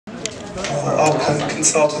I'll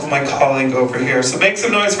consult with my colleague over here. So make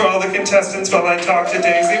some noise for all the contestants while I talk to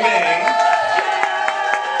Daisy May.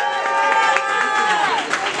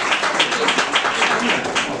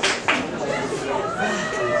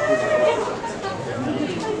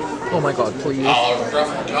 Oh my god, please. All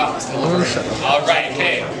right,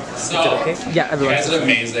 okay. So, okay? Yeah, everyone. you guys are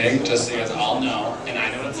amazing, just so you guys all know. And I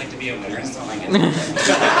know what it's like to be a winner, so I get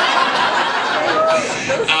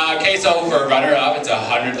okay, so for runner-up, it's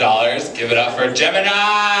 $100. Give it up for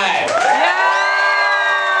Gemini!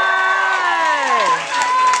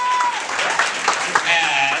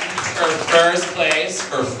 And for first place,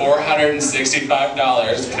 for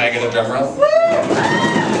 $465, can I get a drum roll?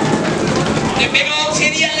 The big old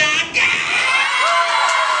titty alaka!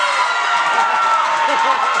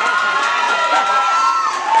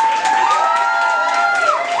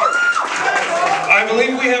 I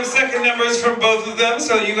believe we have second numbers from both of them,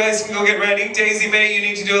 so you guys can go get ready. Daisy May, you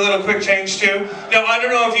need to do a little quick change too. Now, I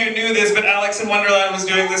don't know if you knew this, but Alex in Wonderland was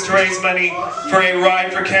doing this to raise money for a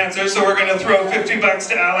ride for cancer, so we're going to throw 50 bucks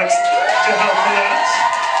to Alex to help with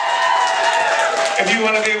that. If you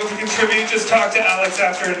want to be able to contribute, just talk to Alex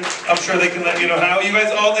after, and I'm sure they can let you know how. You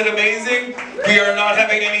guys all did amazing. We are not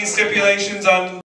having any stipulations on